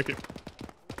bag. Thank you.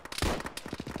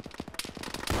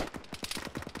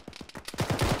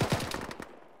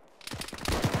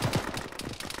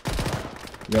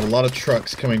 We got a lot of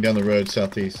trucks coming down the road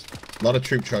southeast. A lot of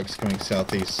troop trucks coming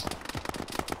southeast.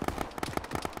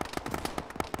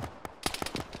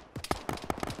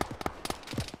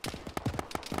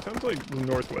 Sounds like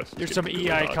northwest. There's some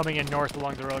EI coming in north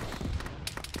along the road.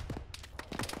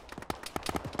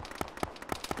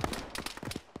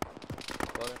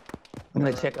 I'm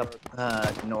gonna check up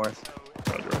north.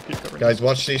 Roger, I'll keep covering. Guys,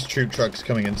 watch these troop trucks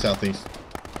coming in southeast.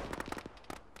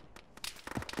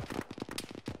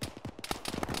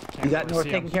 You got north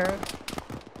taken care of?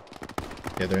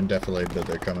 Yeah, they're in defilade, but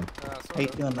they're coming. How you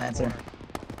doing, Lancer?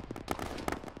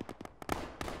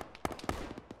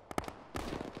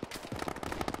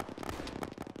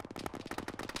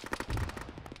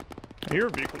 I hear a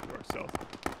vehicle north south.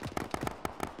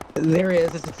 There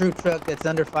is. It's a troop truck that's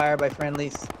under fire by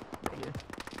friendlies. Roger.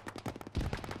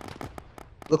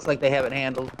 Looks like they have it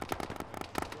handled.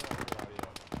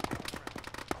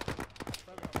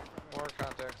 More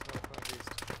contacts northeast.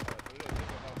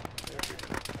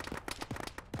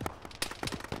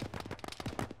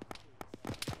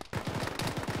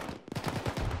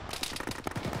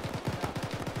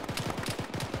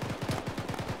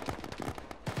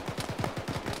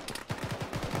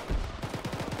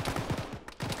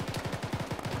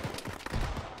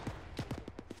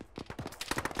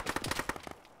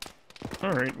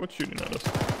 Alright, what's shooting at us?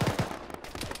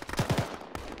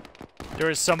 There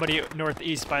is somebody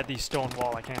northeast by the stone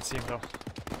wall. I can't see him though.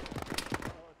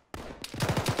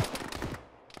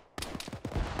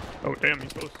 Oh damn,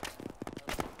 he's close.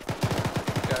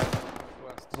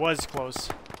 Was close.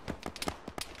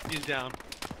 He's down.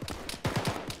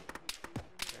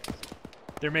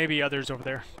 There may be others over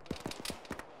there.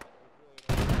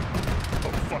 Oh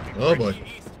fucking Oh boy.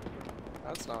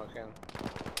 That's not okay.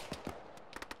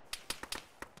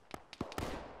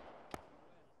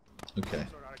 Okay.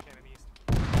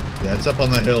 Yeah, it's up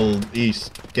on the hill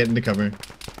east. Get into cover.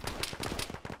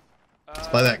 It's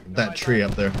by that tree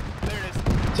up there. There it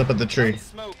is. It's up at the tree.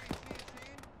 Smoke.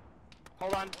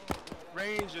 Hold on.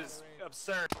 Range is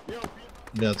absurd.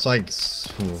 Yeah, it's like...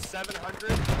 ooh.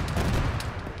 700.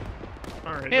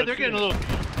 Alright. Hey, they're getting a little.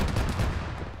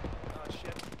 Oh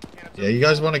shit. Yeah, you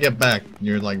guys want to get back.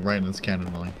 You're like right in this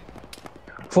cannon line.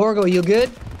 Forgo, you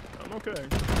good? I'm okay.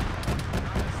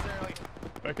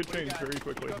 That could change very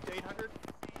quickly.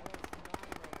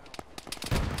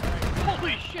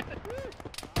 Holy shit!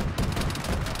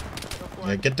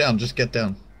 Yeah, get down. Just get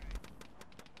down.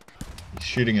 He's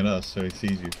shooting at us, so he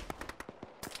sees you.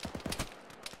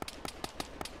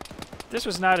 This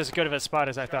was not as good of a spot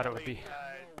as I thought it would be.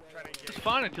 It's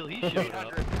fine until he showed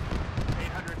up. 800.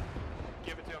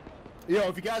 Give it to him. Yo,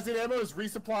 if you guys need ammo, there's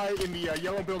resupply in the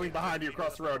yellow building behind you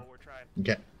across the road.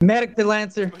 Okay. Medic the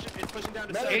Lancer. It's pushing down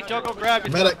to Hey, Juggle, grab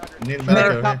it. Medic. Need a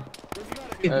medic over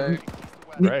here.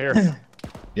 Right here.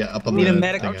 Yeah, up on Need the a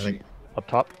medic? thing, I think. Up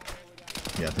top.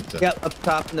 Yeah, I think so. Yep, up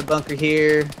top in the bunker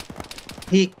here.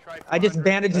 I just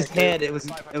bandaged his head. It was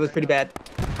pretty bad.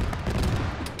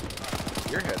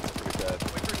 Your head's pretty bad.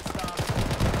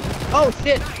 Oh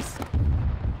shit!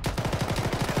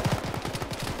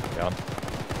 Down.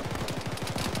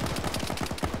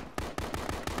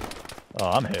 Oh,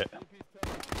 I'm hit.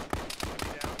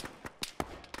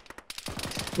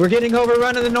 We're getting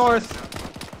overrun to the north.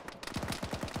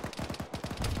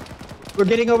 We're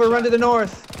getting overrun to the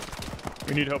north.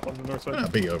 We need help on the north side.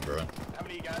 Not big overrun. How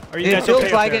many you got? Are you It guys feels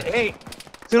okay like up it. there? Hey,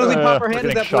 as soon as we pop our We're heads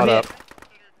getting up, shot we're up. hit.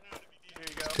 Here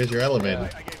you go. Because you're elevated.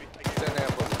 I gave you. I gave you. 10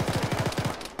 apples.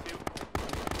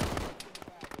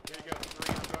 Here you go. 3.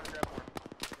 I'm going to grab more.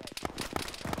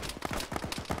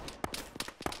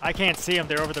 I can't see them.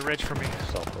 They're over the ridge from me.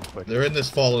 Self real quick. They're in this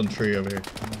fallen tree over here.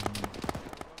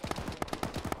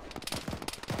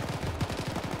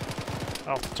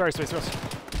 Oh, sorry, Space Ghost.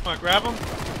 Come on, grab him.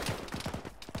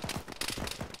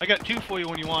 I got 2 for you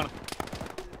when you want them.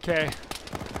 Okay.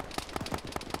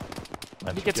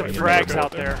 I'm You get some getting frags another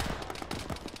out go there.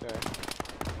 Okay.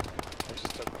 I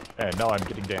just took And now I'm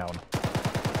getting down.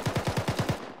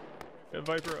 Yeah,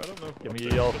 Viper, I don't know. Give me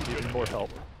yell if you need more help.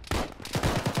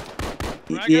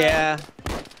 Yeah.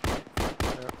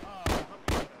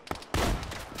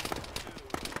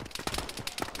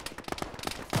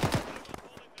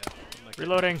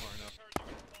 Reloading.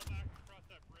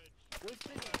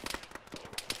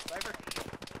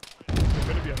 They're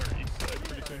gonna be on our east side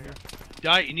pretty soon here.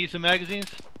 Diet, you need some magazines?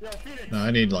 No, I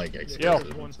need like explosives.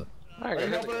 Yeah. And stuff.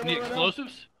 Need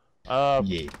explosives? Yeah.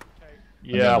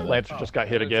 Yeah, Lancer just got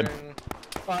hit again.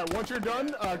 Alright, once you're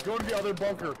done, go to the other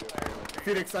bunker.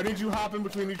 Phoenix, I need you hop in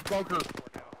between each bunker.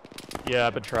 Yeah,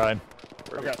 I've been trying.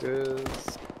 Okay.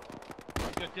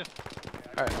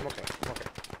 Alright, I'm okay.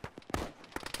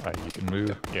 Alright, you can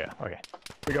move. Yeah, okay.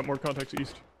 We got more contacts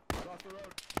east.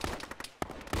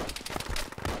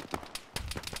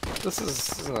 This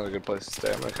is not a good place to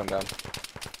stay. I'm gonna come down.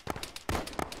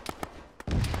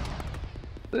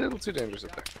 A little too dangerous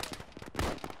up there.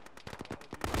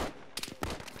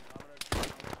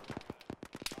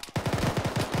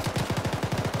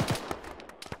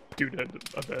 Dude had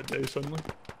a bad day suddenly.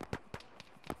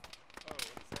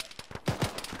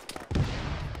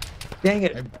 Dang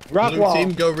it. Rock Blue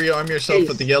team, go rearm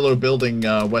yourself at the yellow building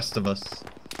west of us.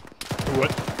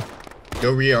 What?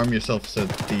 Go rearm yourself at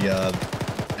the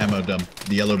ammo dump,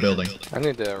 the yellow building. I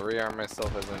need to rearm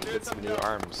myself as in get some new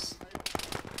arms.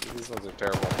 These ones are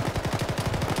terrible.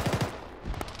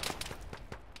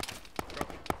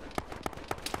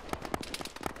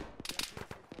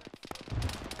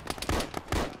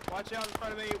 Watch out in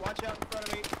front of me, watch out in front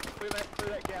of me. Clear that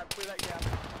gap, clear that gap.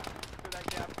 Clear that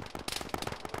gap.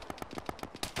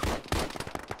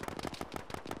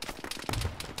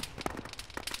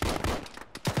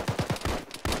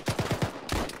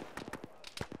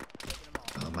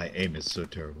 Oh, my aim is so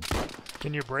terrible.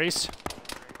 Can you brace?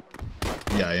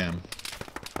 Yeah, I am.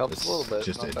 Helps it's a little bit,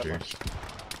 just not that injuries. much.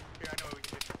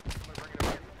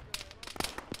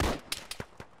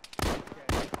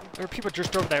 There are people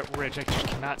just over that ridge. I just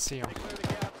cannot see them.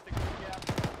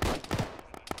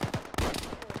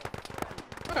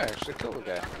 I actually killed the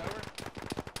guy.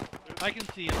 I can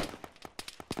see him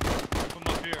from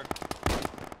up here.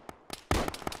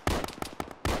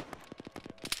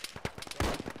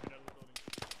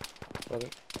 Brother.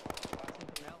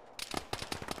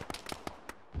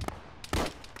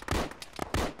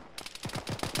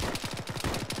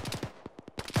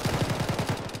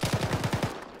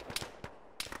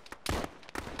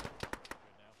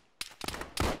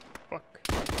 Fuck,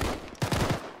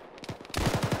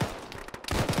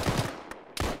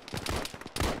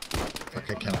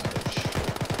 I cannot reach.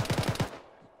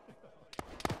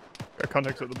 Got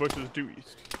contacts at the bushes due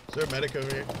east. Is there a medic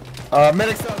over here?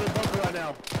 Medic's out of the bunker right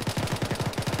now.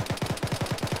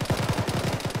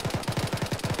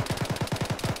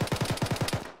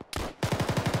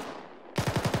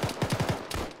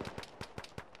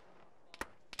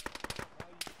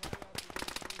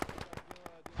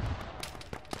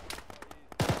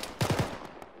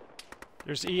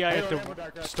 There's EI at the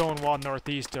stone wall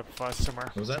northeast of us somewhere.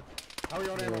 What was that? How are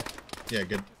you on ammo? Yeah,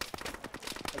 good.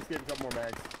 Let's get a couple more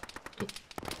mags.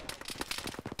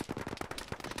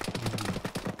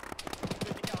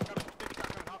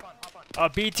 Cool.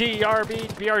 BT, RB,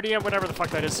 BRDM, whatever the fuck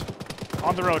that is.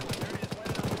 On the road.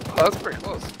 Oh, that's pretty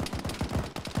close.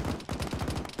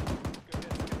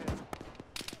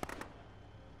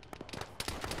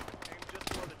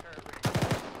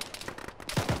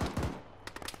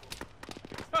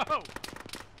 Oh!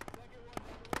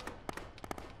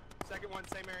 Second one,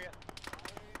 same area.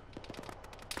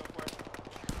 Go for it.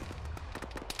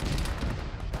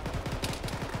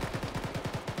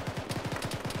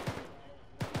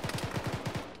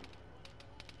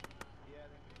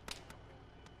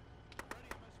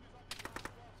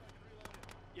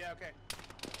 Yeah, okay.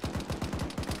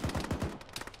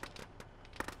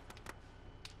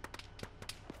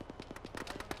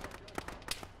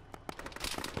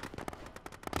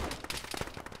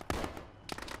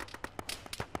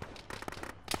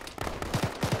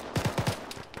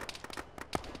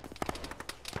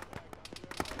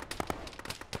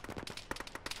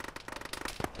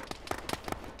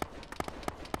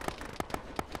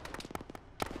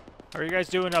 How are you guys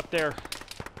doing up there?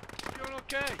 Doing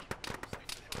okay.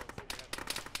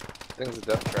 Thing's a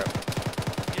death trap.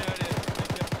 Yeah, it is.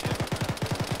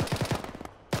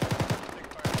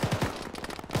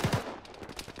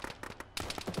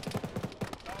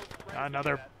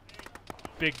 Another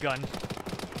big gun.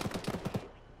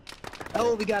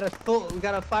 Oh, we got a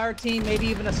fire team, maybe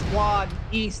even a squad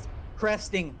east,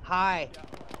 cresting high.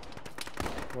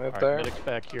 Way up Alright, there. medic's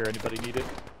back here. Anybody need it?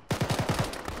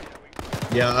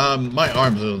 Yeah, my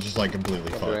arms are just like completely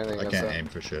Can't do fucked. anything I against can't that. aim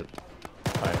for shit.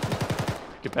 Alright.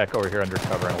 Get back over here under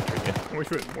cover and I'll treat you. I wish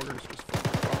we had mortars just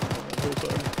fucking on the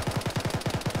hillside.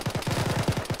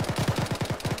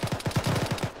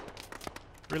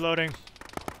 Reloading.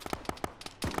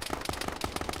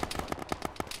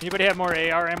 Anybody have more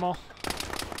AR ammo?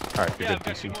 Alright, you're Yeah,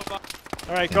 good, DC.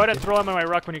 Alright, go ahead and throw them in my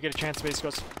ruck when you get a chance, Space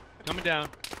Ghost. Coming down.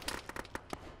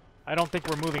 I don't think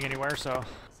we're moving anywhere, so.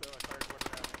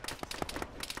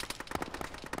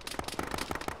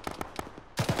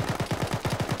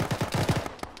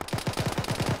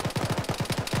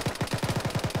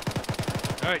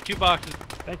 Alright, 2 boxes.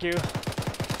 Thank you.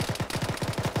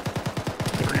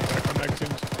 Back on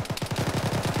magazines.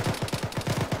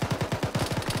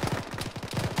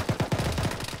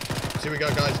 See, we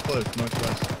got guys close,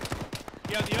 northwest.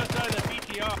 Yeah, the other side of the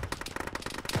BTR.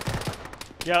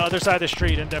 Yeah, other side of the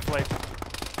street, and definitely.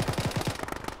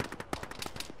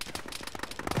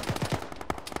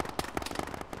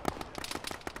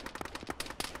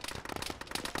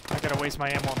 I gotta waste my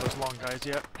ammo on those long guys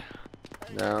yet.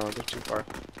 No, they're too far.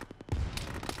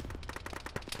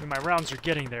 I mean, my rounds are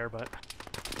getting there, but.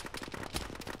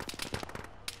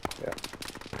 Yeah.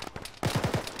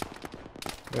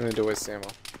 I need to waste ammo.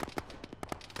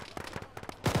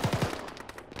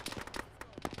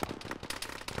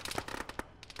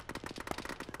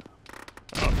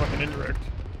 Oh, fucking indirect.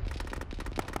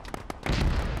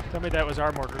 Tell me that was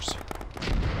our mortars.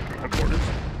 Our mortars?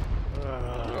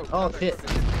 Oh shit.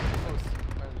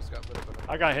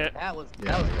 I got hit. That was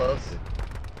close.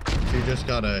 She just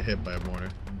got hit by a mortar.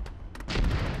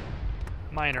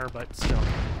 Minor, but still.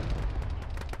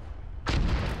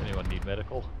 Anyone need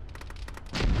medical?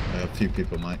 A few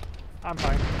people might. I'm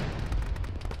fine.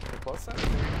 Plus that, maybe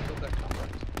we killed that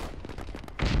complex.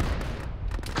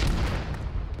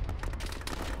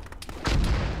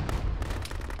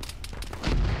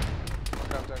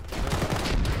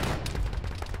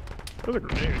 That was a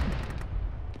grenade.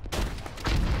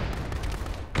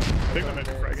 I think they might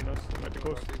be fragging us. They might be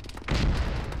close.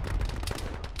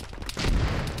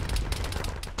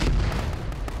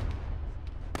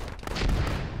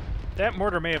 That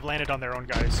mortar may have landed on their own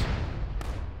guys.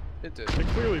 It did. They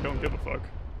clearly don't give a fuck.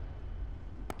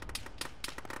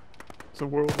 It's a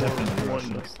World War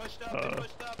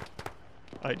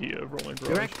I idea of rolling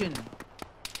garage. Direction.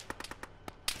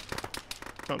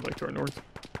 Sounds like to our north.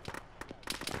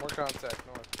 More contact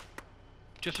north.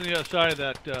 Just on the other side of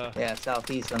that. Yeah,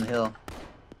 southeast on the hill.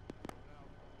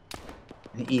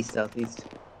 East, southeast.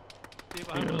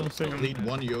 Lead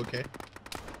 1, you okay?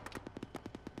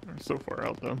 They're so far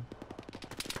out though.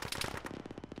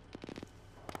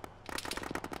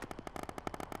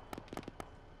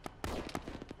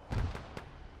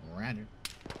 Roger.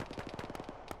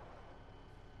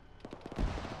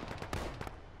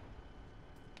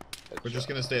 We're just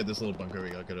gonna stay at this little bunker. We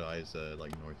gotta go to eyes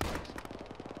like north.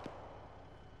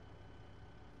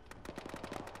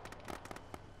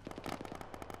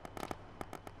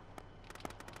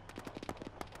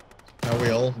 How are we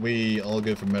all? We all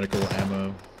good for medical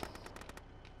ammo.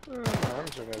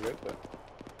 Arms are no good, but.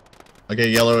 Okay,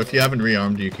 yellow. If you haven't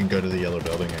rearmed, you can go to the yellow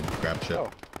building and grab shit.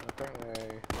 Oh,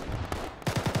 apparently.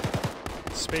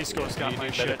 Space Ghost got my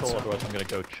shit. Medical, So. otherwise I'm gonna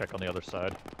go check on the other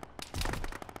side.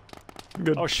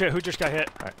 Good. Oh shit! Who just got hit?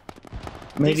 Alright.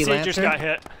 Maybe DC Lancer? just got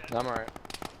hit. I'm alright.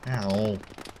 Ow.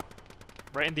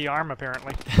 Right in the arm,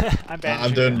 apparently. I'm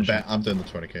I'm doing the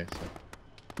 20k. So.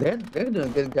 They're doing a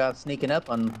good job sneaking up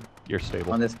on. You're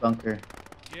stable. On this bunker.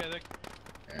 Yeah, they're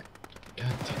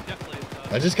definitely.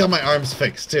 I just got my arms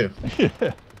fixed too.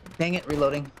 Dang it!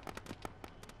 Reloading.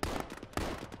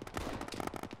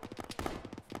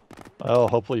 Well,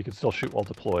 hopefully you can still shoot while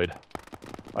deployed.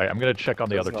 Alright, I'm gonna check on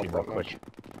the other team real quick.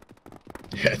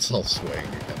 Yeah, it's all swaying.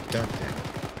 God damn.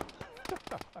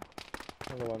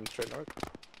 Another one straight north.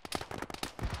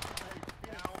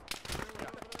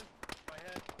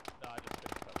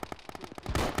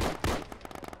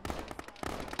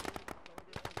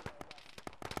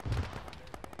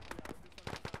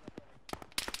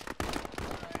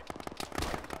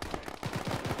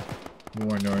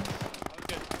 More north.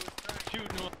 Okay.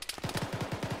 Shoot north.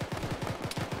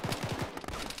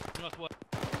 Northwest.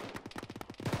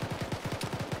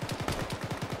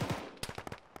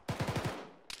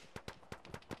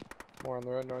 More on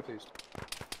the road northeast.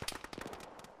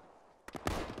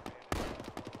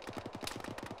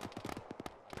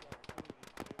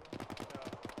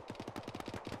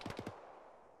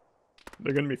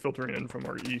 They're gonna be filtering in from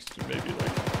our east in maybe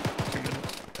like 2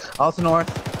 minutes. Also north.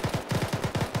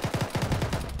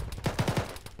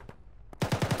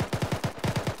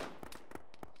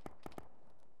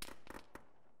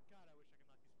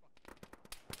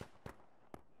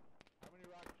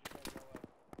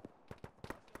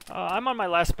 I'm on my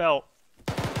last belt.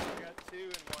 I got 2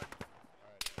 and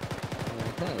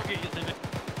 1. Okay, you send it.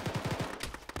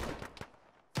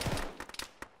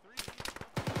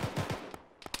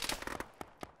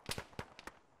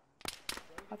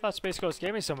 I thought Space Ghost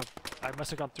gave me some. I must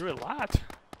have gone through a lot.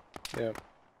 Yeah.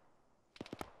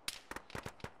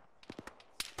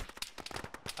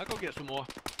 I'll go get some more.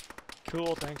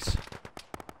 Cool, thanks.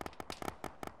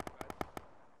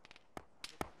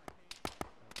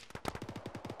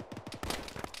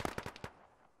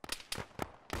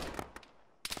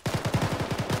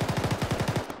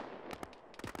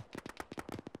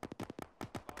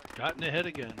 Got in the head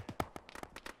again.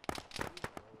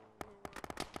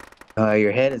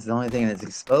 Your head is the only thing that's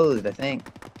exposed, I think.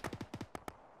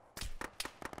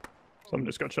 Someone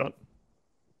just got shot.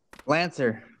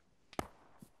 Lancer.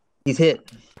 He's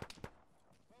hit.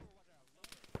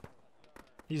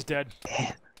 He's dead.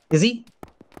 Is he?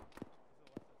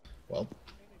 Well.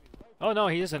 Oh no,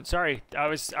 he isn't. Sorry, I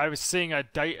was seeing a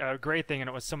gray thing and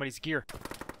it was somebody's gear.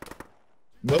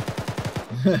 Nope.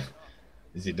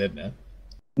 Is he dead now?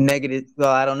 Negative.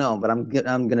 Well, I don't know, but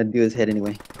I'm gonna do his head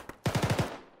anyway.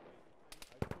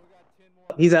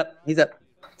 He's up. He's up.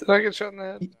 Did I get shot in the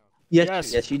head?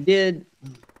 Yes, you did.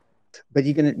 But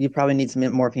you probably need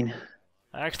some morphine.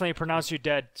 I accidentally pronounced you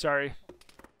dead. Sorry.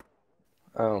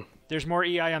 Oh. There's more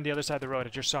EI on the other side of the road. I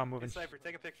just saw him moving. Cypher,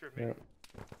 take a picture of me. Yeah.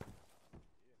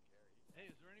 Hey,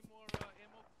 is there any more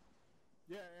ammo?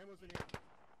 Yeah, ammo's in here.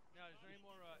 Yeah, is there any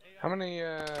more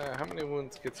AI? How many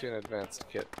wounds gets you an advanced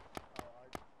kit?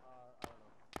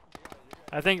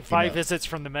 I think 5 visits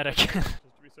from the medic.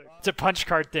 It's a punch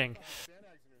card thing.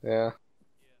 Yeah.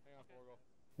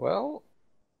 Well.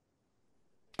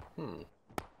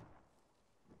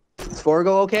 Is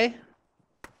Forgo okay?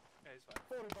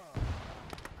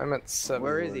 I'm at 7.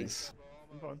 Where is wounds.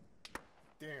 I'm fine.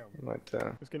 Damn. Might,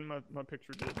 Just getting my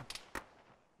picture did.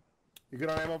 You good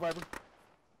on ammo, Viper?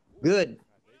 Good.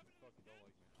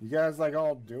 You guys like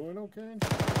all doing okay?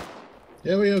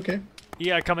 Yeah, we okay.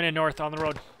 Yeah, coming in north on the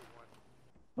road.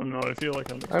 I don't know. I feel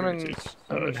like I'm in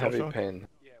heavy pain.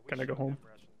 Can I go home?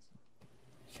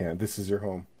 Yeah, this is your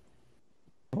home.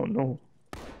 Oh no.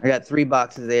 I got 3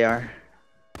 boxes AR.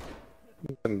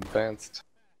 Advanced.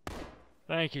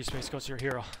 Thank you, Space Ghost, you're a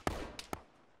hero.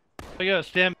 I gotta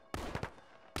stand.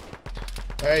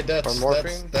 Alright, that's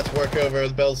work over.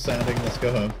 The bell's sounding. Let's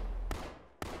go home.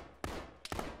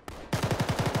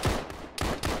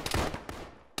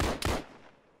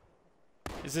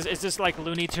 Is this like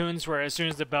Looney Tunes, where as soon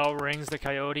as the bell rings, the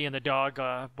coyote and the dog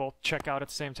both check out at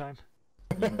the same time?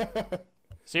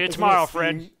 See you tomorrow,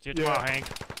 Fred. See you tomorrow, Hank.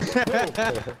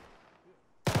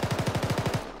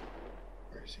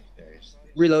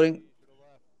 Reloading.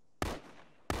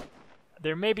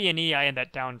 There may be an EI in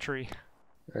that down tree.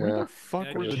 Where the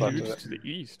fuck were the dudes to the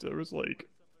east? There was like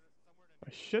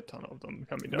a shit ton of them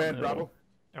coming down the hill. Bravo.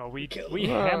 Oh, we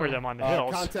hammered them on the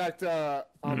hills. Contact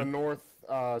on the north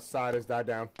side has died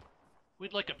down.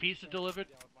 We'd like a pizza delivered.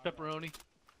 Pepperoni.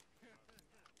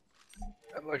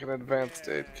 I'd like an advanced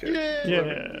aid kit.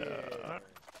 Yeah.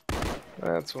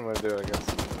 That's what I do, I guess.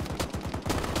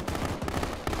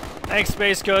 Thanks,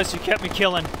 Space Ghost. You kept me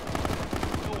killing.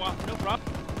 No problem.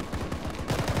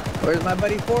 Where's my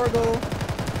buddy Forgo?